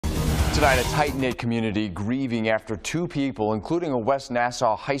Tonight, a tight-knit community grieving after two people, including a West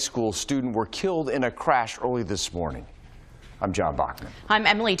Nassau High School student, were killed in a crash early this morning. I'm John Bachman. I'm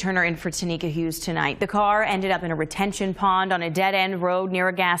Emily Turner in for Tanika Hughes tonight. The car ended up in a retention pond on a dead-end road near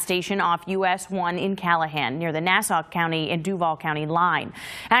a gas station off US 1 in Callahan, near the Nassau County and Duval County line.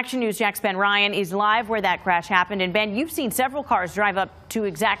 Action News Jack's Ben Ryan is live where that crash happened. And Ben, you've seen several cars drive up to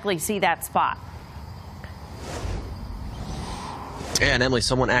exactly see that spot. Yeah, and Emily,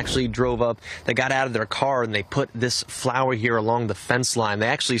 someone actually drove up. They got out of their car and they put this flower here along the fence line. They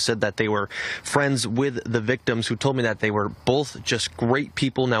actually said that they were friends with the victims, who told me that they were both just great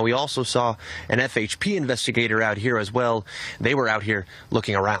people. Now, we also saw an FHP investigator out here as well. They were out here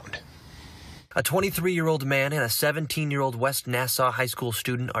looking around. A 23-year-old man and a 17-year-old West Nassau High School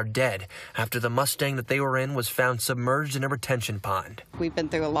student are dead after the Mustang that they were in was found submerged in a retention pond. We've been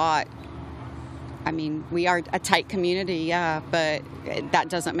through a lot. I mean, we are a tight community, yeah, but that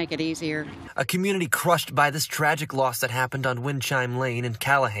doesn't make it easier. A community crushed by this tragic loss that happened on Windchime Lane in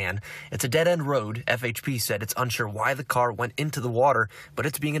Callahan. It's a dead-end road. FHP said it's unsure why the car went into the water, but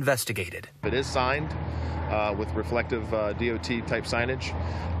it's being investigated. It is signed with reflective DOT-type signage.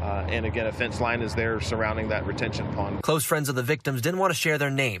 And again, a fence line is there surrounding that retention pond. Close friends of the victims didn't want to share their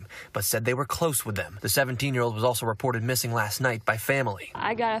name, but said they were close with them. The 17-year-old was also reported missing last night by family.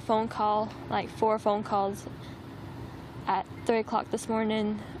 I got a phone call, like 4 phone calls at 3 o'clock this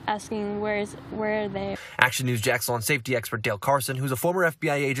morning asking where are they. Action News Jack's law and safety expert Dale Carson, who's a former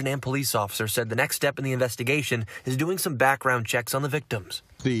FBI agent and police officer, said the next step in the investigation is doing some background checks on the victims.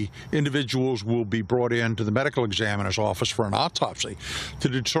 The individuals will be brought into the medical examiner's office for an autopsy to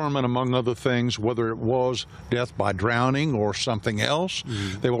determine, among other things, whether it was death by drowning or something else.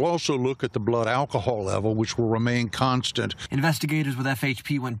 They will also look at the blood alcohol level, which will remain constant. Investigators with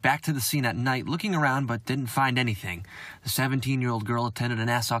FHP went back to the scene at night looking around but didn't find anything. The 17-year-old girl attended a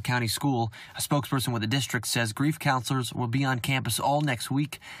Nassau County school. A spokesperson with the district says grief counselors will be on campus all next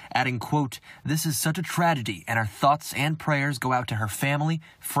week, adding, quote, "This is such a tragedy, and our thoughts and prayers go out to her family,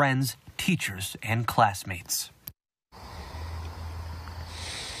 friends, teachers, and classmates."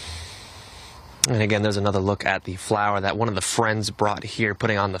 And again, there's another look at the flower that one of the friends brought here,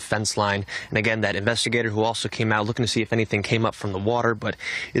 putting on the fence line. And again, that investigator who also came out looking to see if anything came up from the water, but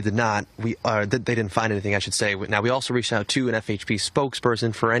it did not. They didn't find anything, I should say. Now, we also reached out to an FHP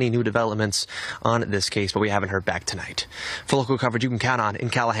spokesperson for any new developments on this case, but we haven't heard back tonight. For local coverage you can count on in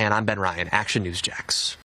Callahan, I'm Ben Ryan, Action News Jax.